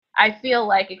I feel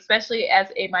like, especially as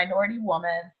a minority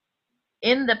woman,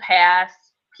 in the past,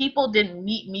 people didn't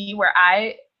meet me where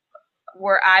I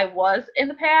was in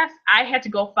the past. I had to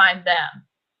go find them.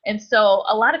 And so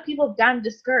a lot of people have gotten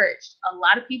discouraged. A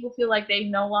lot of people feel like they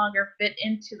no longer fit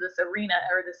into this arena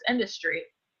or this industry.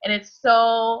 And it's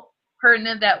so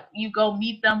pertinent that you go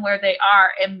meet them where they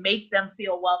are and make them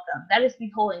feel welcome. That is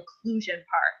the whole inclusion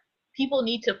part. People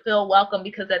need to feel welcome,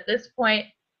 because at this point,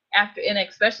 after, and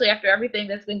especially after everything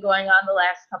that's been going on the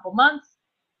last couple months,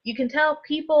 you can tell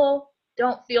people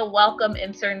don't feel welcome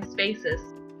in certain spaces.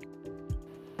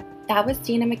 That was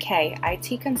Dina McKay,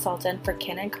 IT consultant for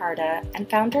Kin + Carta and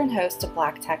founder and host of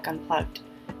Black Tech Unplugged.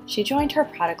 She joined her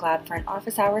product lab for an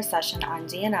office hour session on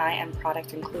D&I and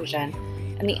product inclusion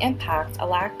and the impact a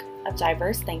lack of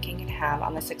diverse thinking can have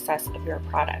on the success of your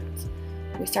product.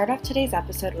 We start off today's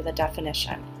episode with a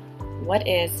definition. What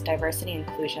is diversity and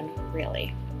inclusion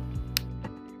really?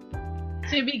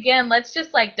 To begin, let's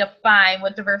just define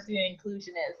what diversity and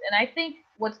inclusion is. And I think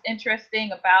what's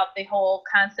interesting about the whole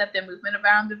concept and movement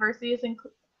around diversity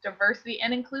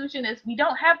and inclusion is we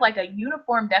don't have a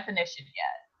uniform definition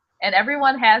yet. And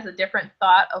everyone has a different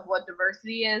thought of what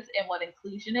diversity is and what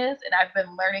inclusion is. And I've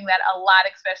been learning that a lot,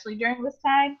 especially during this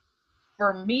time.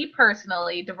 For me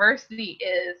personally, diversity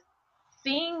is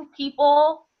seeing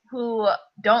people who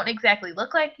don't exactly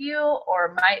look like you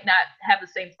or might not have the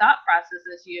same thought process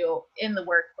as you in the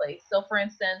workplace. So for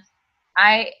instance,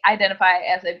 I identify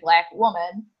as a Black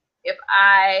woman. If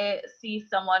I see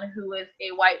someone who is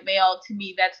a white male, to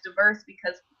me that's diverse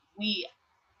because we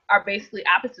are basically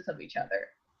opposites of each other.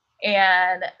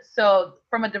 And so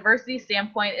from a diversity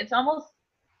standpoint, it's almost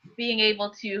being able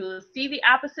to see the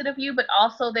opposite of you, but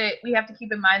also that we have to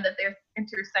keep in mind that there's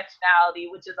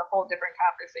intersectionality, which is a whole different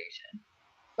conversation.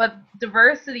 But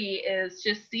diversity is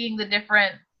just seeing the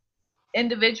different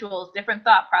individuals, different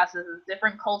thought processes,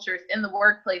 different cultures in the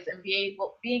workplace and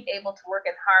being able to work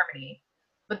in harmony.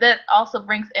 But that also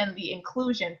brings in the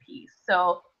inclusion piece.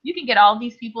 So you can get all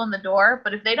these people in the door,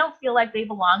 but if they don't feel like they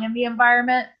belong in the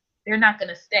environment, they're not going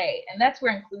to stay. And that's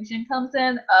where inclusion comes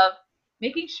in, of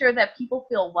making sure that people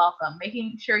feel welcome,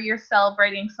 making sure you're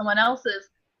celebrating someone else's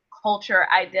culture,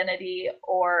 identity,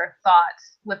 or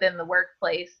thoughts within the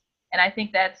workplace. And I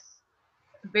think that's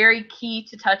very key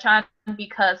to touch on,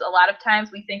 because a lot of times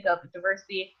we think of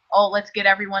diversity, oh, let's get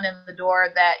everyone in the door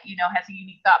that, has a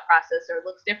unique thought process or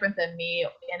looks different than me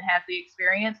and has the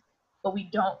experience, but we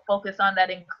don't focus on that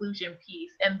inclusion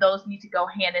piece, and those need to go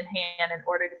hand in hand in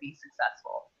order to be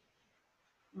successful.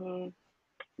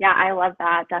 Yeah, I love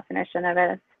that definition of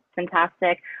it. It's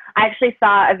fantastic. I actually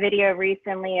saw a video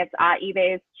recently. It's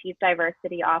eBay's chief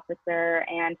diversity officer,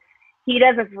 and he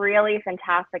does a really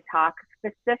fantastic talk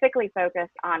specifically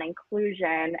focused on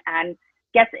inclusion and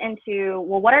gets into,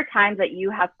 well, what are times that you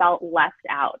have felt left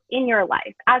out in your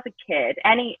life as a kid,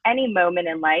 any moment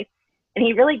in life? And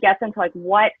he really gets into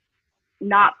what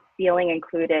not feeling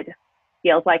included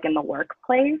feels like in the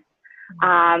workplace.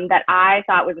 That I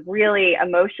thought was really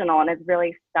emotional and has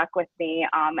really stuck with me.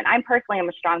 And I personally am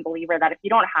a strong believer that if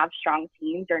you don't have strong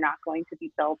teams, you're not going to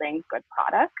be building good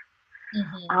products.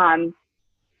 Mm-hmm.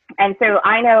 And so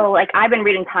I know, I've been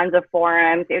reading tons of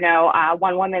forums.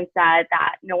 One woman said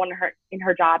that no one in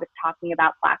her job is talking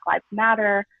about Black Lives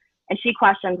Matter, and she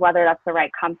questions whether that's the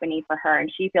right company for her, and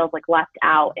she feels left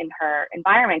out in her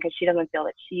environment because she doesn't feel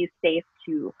that she's safe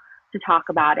to talk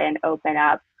about it and open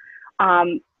up.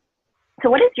 So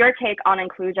what is your take on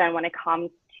inclusion when it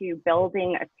comes to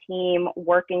building a team,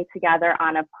 working together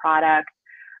on a product,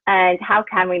 and how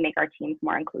can we make our teams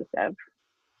more inclusive?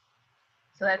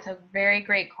 So that's a very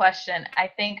great question. I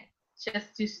think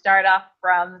just to start off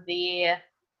from the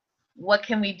what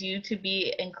can we do to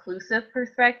be inclusive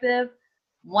perspective,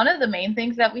 one of the main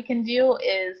things that we can do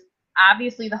is,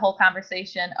 obviously the whole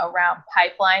conversation around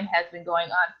pipeline has been going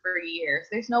on for years.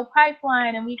 There's no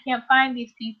pipeline and we can't find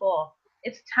these people.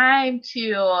 It's time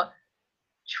to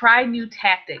try new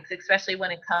tactics, especially when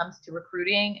it comes to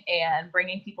recruiting and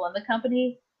bringing people in the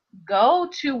company. Go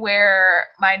to where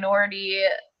minority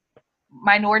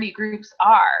groups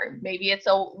are. Maybe it's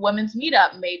a women's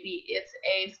meetup. Maybe it's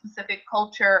a specific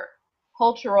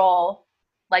cultural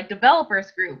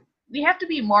developers group. We have to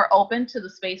be more open to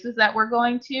the spaces that we're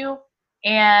going to.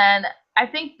 And I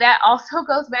think that also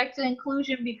goes back to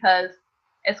inclusion, because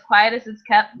as quiet as it's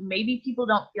kept, maybe people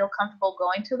don't feel comfortable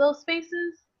going to those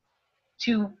spaces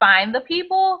to find the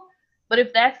people. But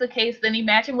if that's the case, then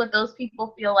imagine what those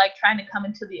people feel like trying to come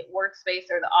into the workspace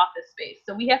or the office space.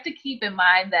 So we have to keep in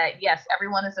mind that, yes,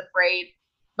 everyone is afraid,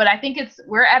 but I think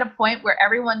we're at a point where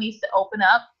everyone needs to open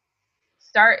up,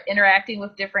 start interacting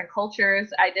with different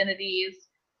cultures, identities,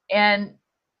 and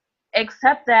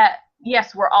accept that,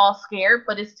 yes, we're all scared,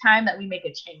 but it's time that we make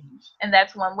a change. And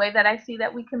that's one way that I see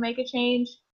that we can make a change.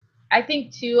 I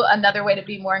think, too, another way to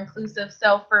be more inclusive.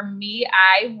 So for me,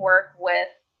 I work with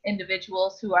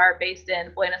individuals who are based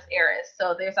in Buenos Aires.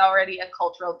 So there's already a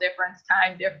cultural difference,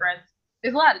 time difference.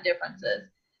 There's a lot of differences.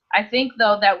 I think,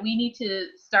 though, that we need to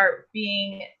start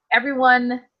being,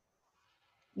 everyone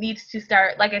needs to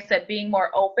start, like I said, being more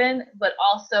open, but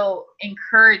also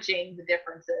encouraging the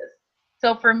differences.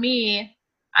 So for me,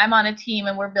 I'm on a team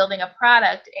and we're building a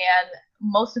product, and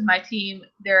most of my team,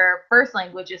 their first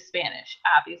language is Spanish,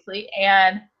 obviously.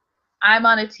 And I'm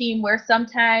on a team where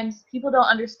sometimes people don't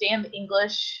understand the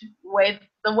English way,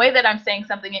 the way that I'm saying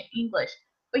something in English,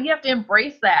 but you have to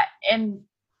embrace that. And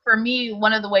for me,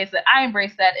 one of the ways that I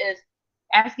embrace that is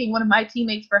asking one of my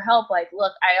teammates for help. Like,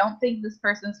 look, I don't think this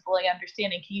person's fully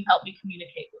understanding. Can you help me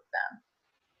communicate with them?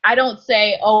 I don't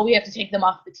say, oh, we have to take them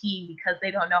off the team because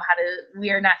they don't know how to, we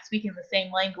are not speaking the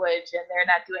same language and they're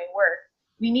not doing work.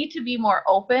 We need to be more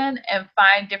open and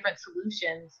find different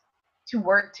solutions to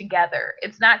work together.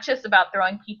 It's not just about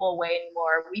throwing people away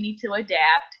anymore. We need to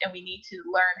adapt and we need to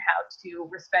learn how to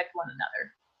respect one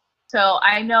another. So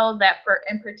I know that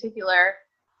in particular,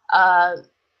 uh,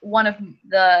 one of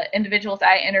the individuals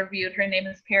I interviewed, her name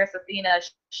is Paris Athena.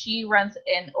 She runs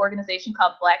an organization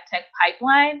called Black Tech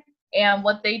Pipeline. And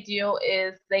what they do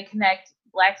is they connect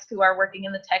Blacks who are working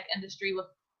in the tech industry with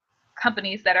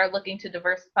companies that are looking to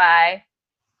diversify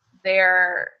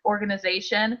their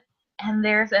organization. And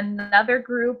there's another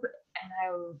group, and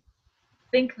I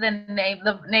think the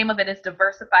name of it is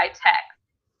Diversify Tech.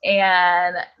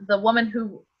 And the woman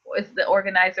who is the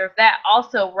organizer of that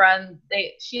also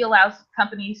she allows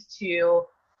companies to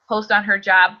post on her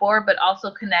job board, but also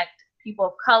connect people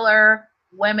of color,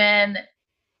 women,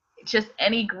 just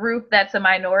any group that's a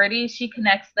minority. She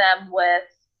connects them with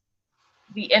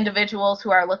the individuals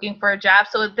who are looking for a job.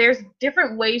 So there's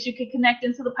different ways you could connect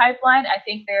into the pipeline. I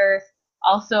think there's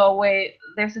also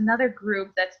there's another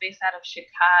group that's based out of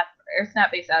Chicago, or it's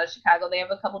not based out of Chicago. They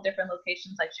have a couple different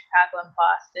locations like Chicago and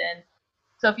Boston.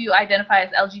 So if you identify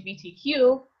as LGBTQ,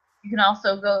 you can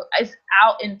also go as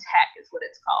Out in Tech is what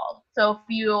it's called. So if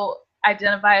you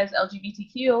identify as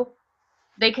LGBTQ,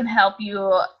 they can help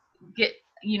you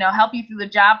help you through the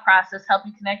job process, help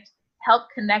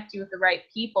connect you with the right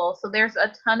people. So there's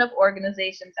a ton of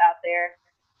organizations out there.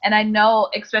 And I know,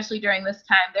 especially during this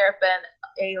time, there have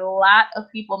been a lot of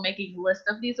people making lists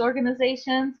of these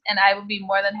organizations, and I would be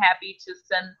more than happy to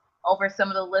send over some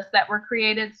of the lists that were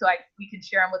created so we can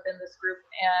share them within this group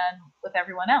and with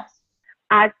everyone else.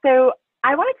 So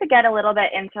I wanted to get a little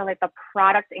bit into like the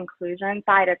product inclusion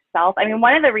side itself. I mean,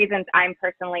 one of the reasons I'm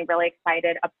personally really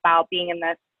excited about being in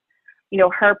this,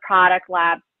 her product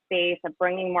lab space of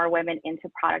bringing more women into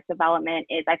product development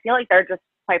is I feel like there are just,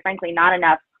 quite frankly, not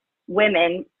enough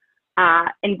women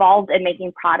involved in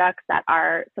making products that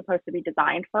are supposed to be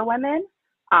designed for women,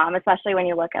 especially when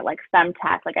you look at like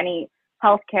femtech, like any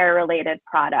healthcare related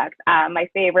product. One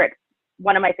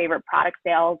of my favorite product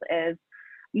sales is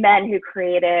men who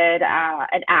created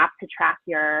an app to track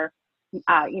your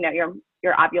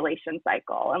ovulation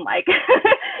cycle, and like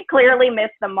clearly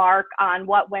missed the mark on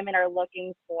what women are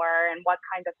looking for and what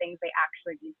kinds of things they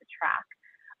actually need to track.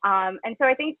 And so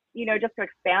I think, just to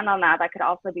expand on that, that could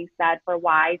also be said for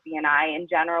why D&I in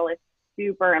general is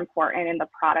super important in the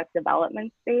product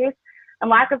development space. And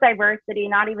lack of diversity,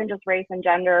 not even just race and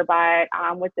gender, but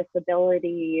with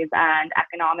disabilities and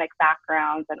economic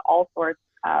backgrounds and all sorts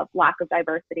of lack of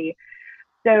diversity.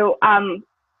 So and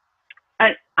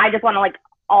I just want to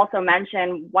also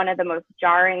mention one of the most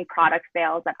jarring product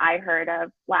sales that I heard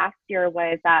of last year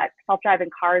was that self-driving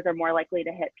cars are more likely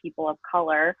to hit people of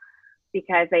color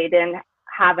because they didn't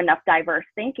have enough diverse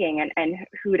thinking and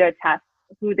who to test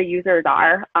who the users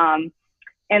are.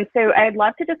 And so I'd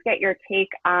love to just get your take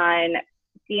on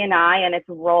D&I and its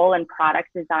role in product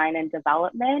design and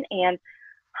development, and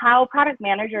how product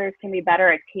managers can be better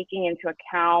at taking into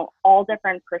account all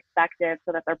different perspectives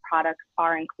so that their products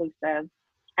are inclusive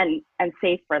and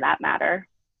safe for that matter.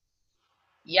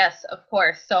 Yes, of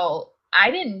course. So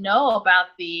I didn't know about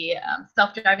the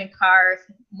self-driving cars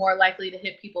more likely to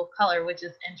hit people of color, which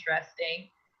is interesting.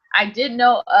 I did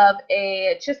know of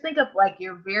just think of like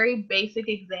your very basic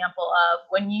example of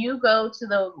when you go to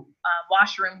the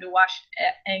washroom to wash,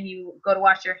 and you go to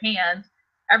wash your hands,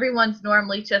 everyone's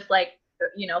normally just like,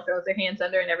 throws their hands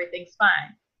under and everything's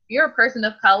fine. If you're a person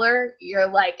of color, you're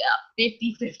like a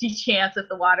 50-50 chance that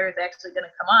the water is actually going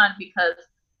to come on, because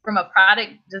from a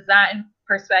product design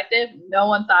perspective, no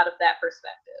one thought of that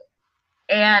perspective.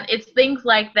 And it's things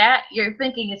like that. You're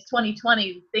thinking it's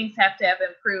 2020, things have to have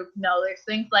improved. No, there's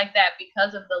things like that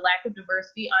because of the lack of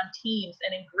diversity on teams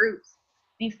and in groups.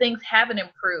 These things haven't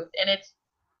improved, and it's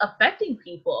affecting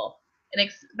people, and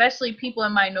especially people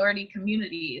in minority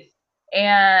communities.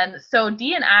 And so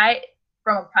D&I,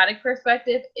 from a product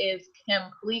perspective, is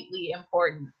completely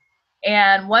important.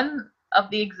 And one of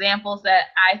the examples that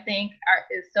I think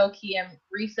is so key and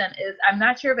recent is, I'm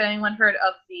not sure if anyone heard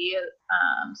of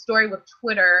the story with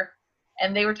Twitter,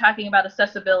 and they were talking about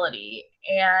accessibility,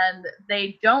 and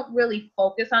they don't really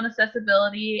focus on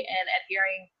accessibility and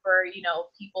adhering for, you know,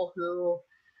 people who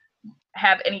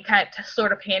have any kind of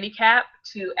sort of handicap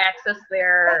to access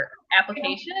their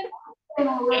application.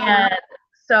 And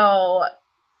so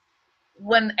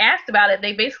when asked about it,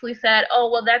 they basically said, oh,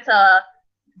 well, that's a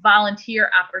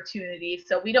volunteer opportunity,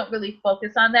 so we don't really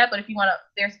focus on that, but if you want to,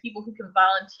 there's people who can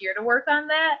volunteer to work on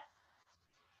that.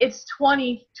 It's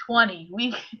 2020.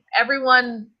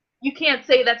 Everyone, you can't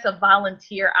say that's a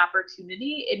volunteer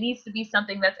opportunity. It needs to be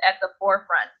something that's at the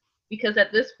forefront, because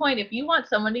at this point, if you want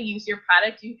someone to use your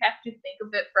product, you have to think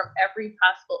of it from every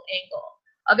possible angle.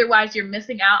 Otherwise, you're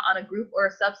missing out on a group or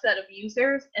a subset of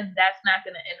users, and that's not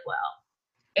going to end well.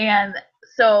 And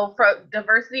so for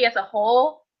diversity as a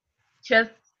whole,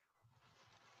 just,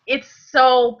 it's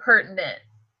so pertinent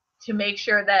to make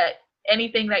sure that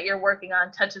anything that you're working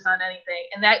on touches on anything.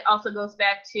 And that also goes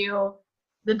back to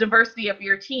the diversity of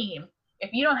your team.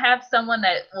 If you don't have someone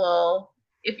that will,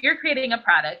 if you're creating a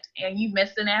product and you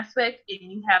miss an aspect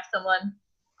and you have someone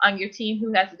on your team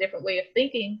who has a different way of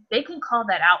thinking, they can call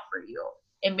that out for you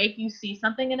and make you see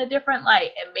something in a different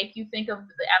light and make you think of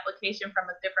the application from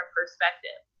a different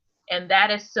perspective. And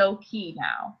that is so key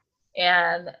now.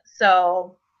 And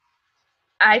so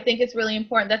I think it's really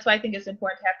important. That's why I think it's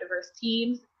important to have diverse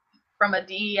teams. From a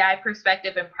DEI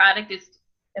perspective and product, it's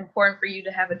important for you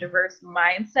to have a diverse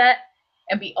mindset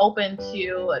and be open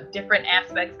to different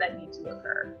aspects that need to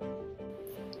occur.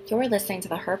 You're listening to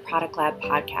the Her Product Lab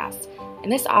podcast.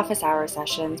 In this office hour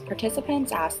sessions,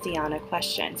 participants asked Deanna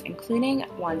questions, including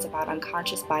ones about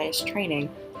unconscious bias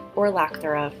training or lack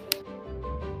thereof.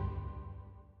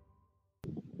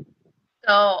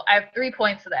 So I have 3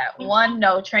 points to that. One,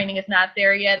 no, training is not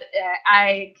there yet.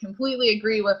 I completely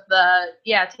agree with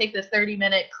take this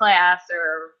 30-minute class,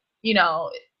 or, you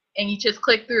know, and you just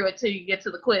click through it till you get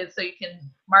to the quiz so you can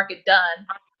mark it done.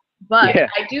 But yeah.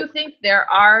 I do think there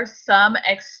are some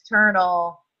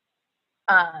external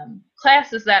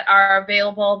classes that are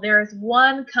available. There's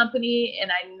one company,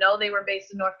 and I know they were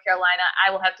based in North Carolina.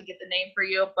 I will have to get the name for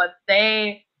you, but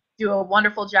they do a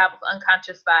wonderful job with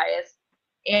unconscious bias.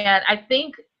 And I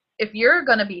think if you're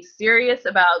going to be serious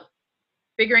about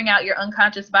figuring out your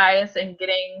unconscious bias and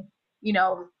getting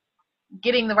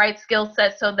the right skill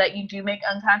set so that you do make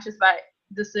unconscious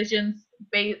decisions,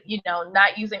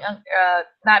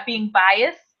 not being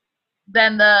biased,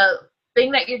 then the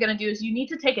thing that you're going to do is you need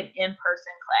to take an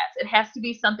in-person class. It has to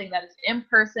be something that is in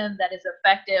person, that is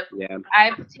effective. Yeah.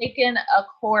 I've taken a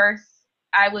course.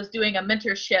 I was doing a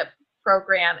mentorship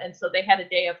program, and so they had a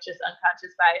day of just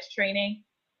unconscious bias training.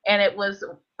 And it was,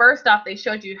 first off, they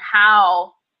showed you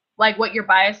how, like, what your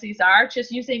biases are,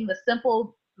 just using the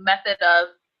simple method of,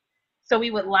 so we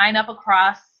would line up in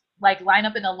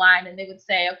a line, and they would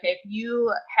say, okay, if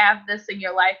you have this in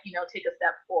your life, take a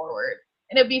step forward.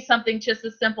 And it'd be something just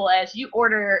as simple as use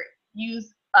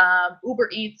Uber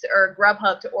Eats or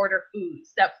Grubhub to order food,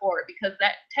 step forward, because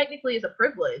that technically is a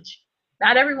privilege.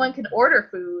 Not everyone can order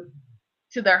food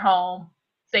to their home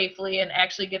safely and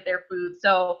actually get their food.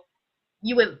 So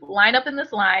you would line up in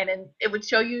this line, and it would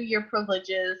show you your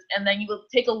privileges, and then you would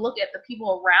take a look at the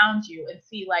people around you and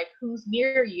see, like, who's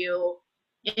near you,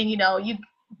 and you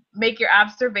make your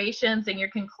observations and your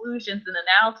conclusions and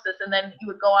analysis, and then you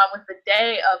would go on with the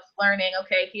day of learning,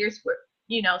 okay, here's where,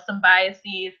 some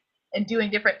biases, and doing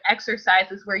different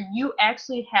exercises where you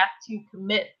actually have to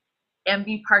commit and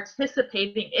be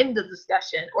participating in the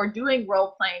discussion, or doing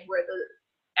role playing where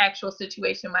the actual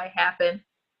situation might happen,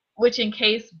 which in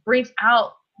case brings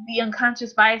out the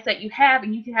unconscious bias that you have,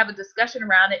 and you can have a discussion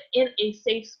around it in a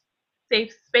safe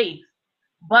space.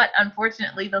 But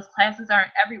unfortunately, those classes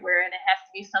aren't everywhere, and it has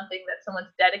to be something that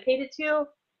someone's dedicated to.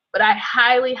 But I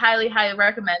highly, highly, highly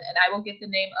recommend, and I will get the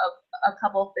name of a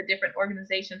couple of the different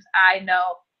organizations I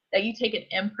know, that you take an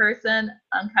in-person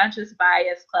unconscious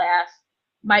bias class.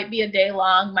 Might be a day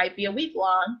long, might be a week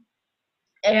long,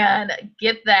 and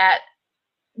get that,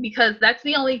 because that's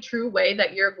the only true way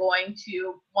that you're going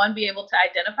to, one, be able to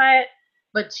identify it,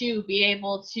 but two, be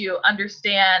able to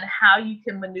understand how you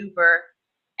can maneuver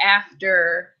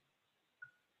after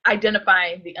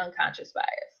identifying the unconscious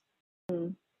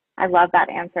bias. I love that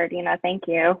answer, Dina. Thank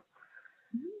you.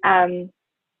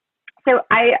 So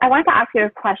I wanted to ask you a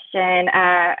question.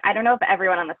 I don't know if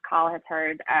everyone on this call has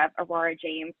heard of Aurora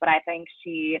James, but I think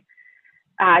she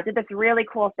did this really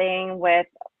cool thing with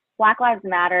Black Lives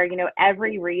Matter. You know,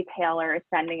 every retailer is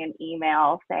sending an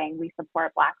email saying we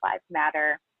support Black Lives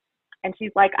Matter. And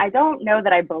she's like, I don't know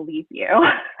that I believe you.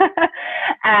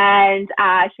 And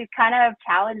she's kind of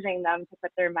challenging them to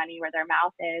put their money where their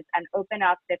mouth is and open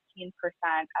up 15%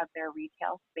 of their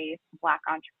retail space to Black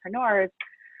entrepreneurs,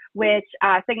 which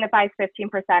signifies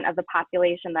 15% of the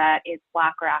population that is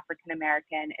Black or African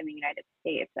American in the United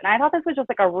States. And I thought this was just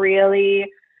like a really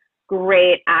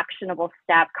great actionable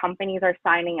step. Companies are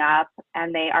signing up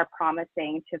and they are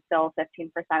promising to fill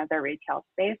 15% of their retail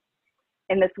space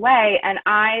in this way. And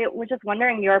I was just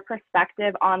wondering your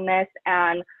perspective on this,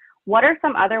 and what are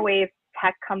some other ways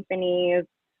tech companies,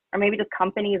 or maybe just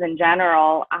companies in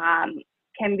general,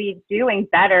 can be doing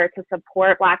better to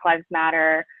support Black Lives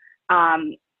Matter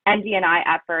and D&I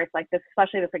efforts, like this,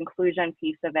 especially this inclusion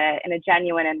piece of it, in a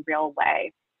genuine and real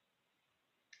way?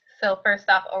 So first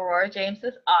off, Aurora James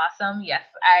is awesome. Yes,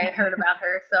 I heard about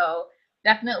her. So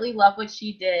definitely love what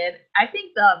she did. I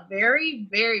think the very,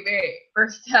 very, very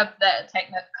first step that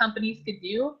tech companies could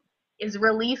do is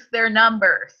release their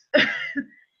numbers.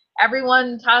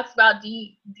 Everyone talks about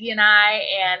D&I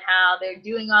and how they're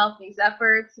doing all of these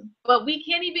efforts, but we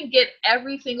can't even get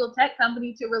every single tech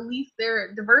company to release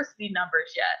their diversity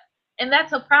numbers yet. And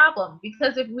that's a problem,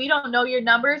 because if we don't know your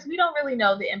numbers, we don't really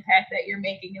know the impact that you're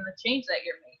making and the change that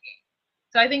you're making.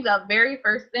 So I think the very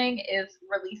first thing is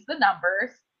release the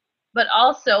numbers, but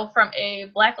also from a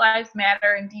Black Lives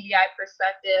Matter and DEI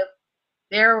perspective,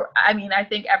 I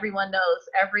think everyone knows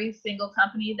every single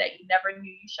company that you never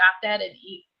knew you shopped at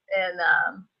and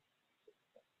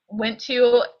went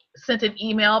to sent an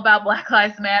email about Black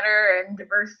Lives Matter and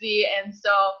diversity. And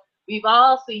so we've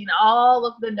all seen all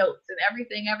of the notes and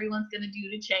everything everyone's going to do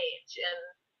to change and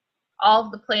all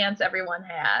of the plans everyone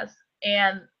has.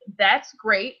 And that's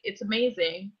great. It's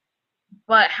amazing.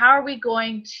 But how are we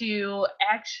going to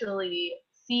actually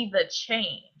see the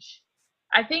change?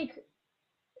 I think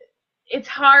it's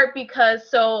hard because,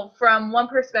 so from one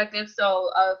perspective, so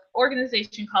an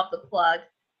organization called The Plug,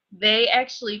 they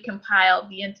actually compiled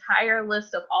the entire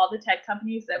list of all the tech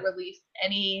companies that released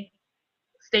any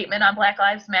statement on Black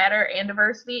Lives Matter and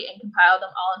diversity and compiled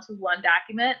them all into one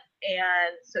document.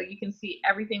 And so you can see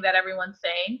everything that everyone's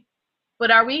saying.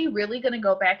 But are we really going to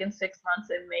go back in 6 months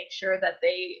and make sure that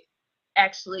they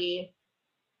actually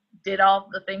did all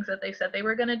the things that they said they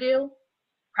were going to do?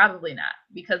 Probably not,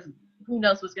 because who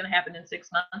knows what's going to happen in 6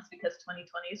 months, because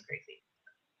 2020 is crazy.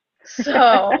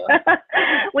 So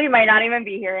we might not even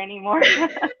be here anymore.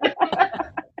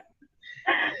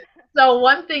 So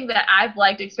one thing that I've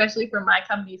liked, especially from my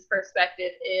company's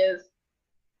perspective, is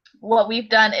what we've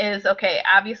done is, okay,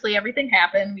 obviously everything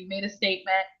happened. We made a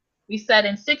statement. We said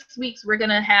in 6 weeks we're going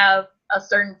to have a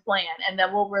certain plan, and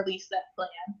then we'll release that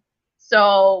plan.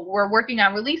 So we're working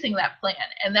on releasing that plan.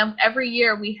 And then every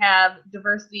year we have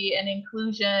diversity and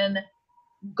inclusion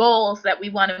goals that we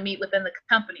want to meet within the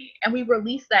company, and we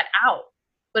release that out.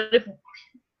 But if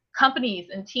companies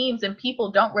and teams and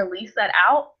people don't release that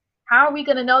out, how are we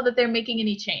going to know that they're making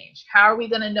any change? How are we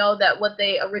going to know that what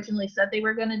they originally said they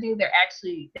were going to do, they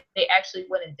actually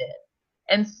went and did?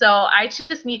 And so I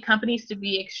just need companies to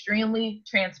be extremely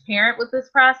transparent with this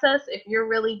process. If you're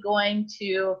really going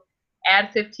to add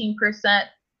 15%,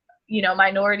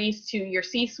 minorities to your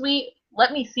C-suite,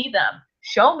 let me see them.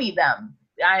 Show me them.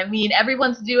 I mean,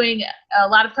 a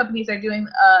lot of companies are doing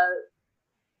a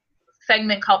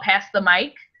segment called Pass the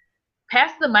Mic.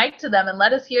 Pass the mic to them and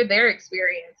let us hear their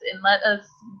experience, and let us,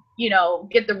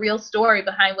 get the real story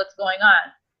behind what's going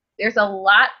on. There's a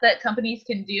lot that companies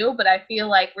can do, but I feel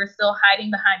like we're still hiding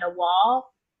behind a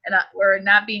wall and we're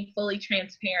not being fully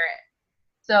transparent.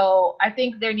 So I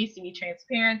think there needs to be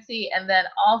transparency. And then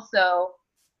also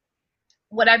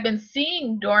what I've been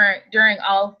seeing during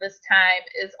all of this time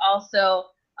is also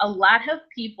a lot of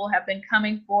people have been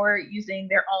coming forward using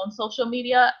their own social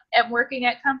media and working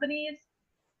at companies.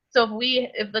 So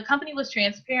if the company was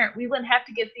transparent, we wouldn't have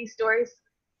to get these stories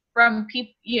from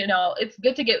people. It's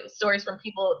good to get stories from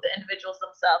people, the individuals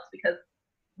themselves, because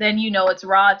then it's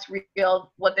raw, it's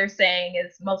real, what they're saying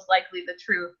is most likely the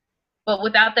truth. But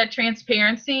without that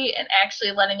transparency and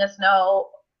actually letting us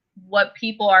know what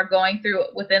people are going through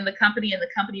within the company and the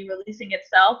company releasing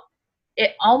itself,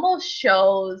 it almost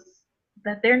shows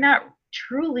that they're not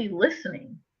truly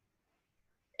listening.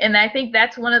 And I think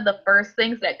that's one of the first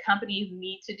things that companies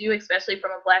need to do, especially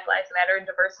from a Black Lives Matter and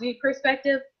diversity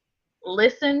perspective.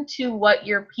 Listen to what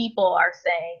your people are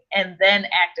saying and then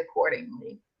act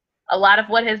accordingly. A lot of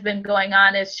what has been going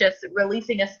on is just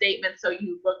releasing a statement so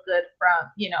you look good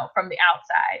from the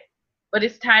outside. But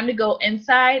it's time to go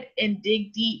inside and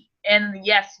dig deep. And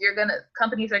yes,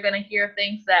 companies are gonna hear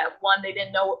things that, one, they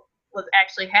didn't know was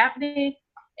actually happening,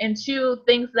 and two,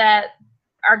 things that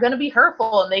are gonna be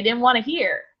hurtful and they didn't want to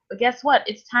hear. But guess what?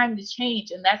 It's time to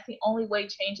change, and that's the only way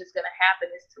change is gonna happen,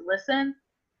 is to listen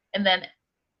and then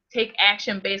take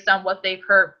action based on what they've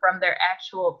heard from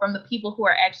the people who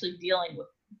are actually dealing with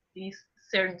these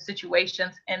certain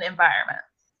situations and environments.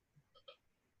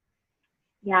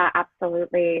 Yeah,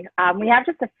 absolutely. We have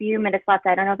just a few minutes left.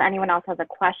 I don't know if anyone else has a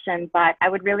question, but I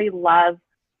would really love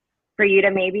for you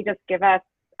to maybe just give us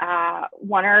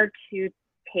one or two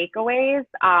takeaways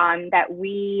that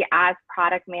we as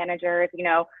product managers,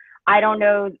 I don't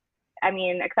know,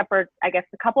 except for, I guess,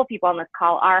 a couple of people on this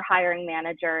call are hiring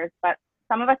managers, but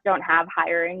some of us don't have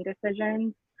hiring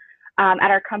decisions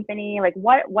at our company. Like,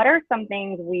 what are some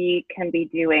things we can be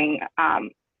doing to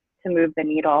move the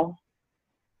needle?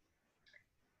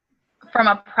 From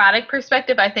a product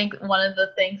perspective, I think one of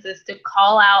the things is to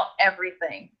call out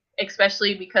everything,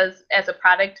 especially because as a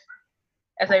product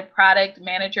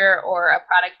manager or a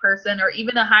product person or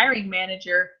even a hiring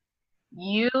manager,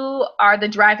 you are the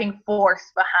driving force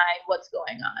behind what's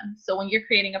going on. So when you're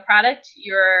creating a product,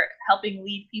 you're helping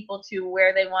lead people to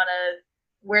where they want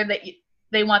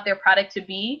their product to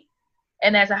be.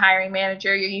 And as a hiring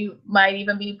manager, you might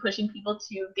even be pushing people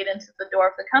to get into the door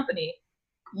of the company.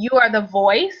 You are the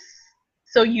voice,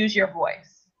 so use your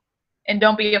voice. And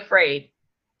don't be afraid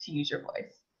to use your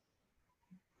voice.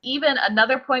 Even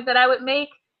another point that I would make,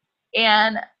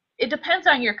 and it depends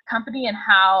on your company and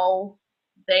how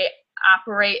they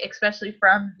operate, especially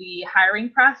from the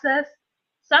hiring process.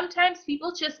 Sometimes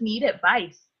people just need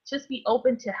advice. Just be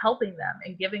open to helping them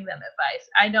and giving them advice.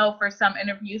 I know for some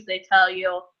interviews they tell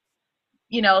you,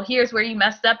 here's where you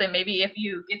messed up, and maybe if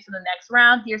you get to the next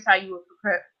round, here's how you would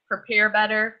prepare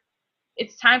better.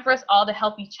 It's time for us all to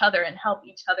help each other and help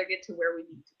each other get to where we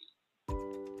need to be.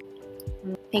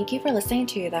 Thank you for listening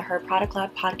to the Her Product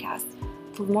Lab podcast.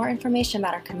 For more information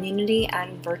about our community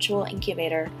and virtual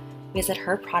incubator, visit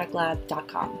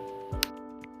herproductlab.com.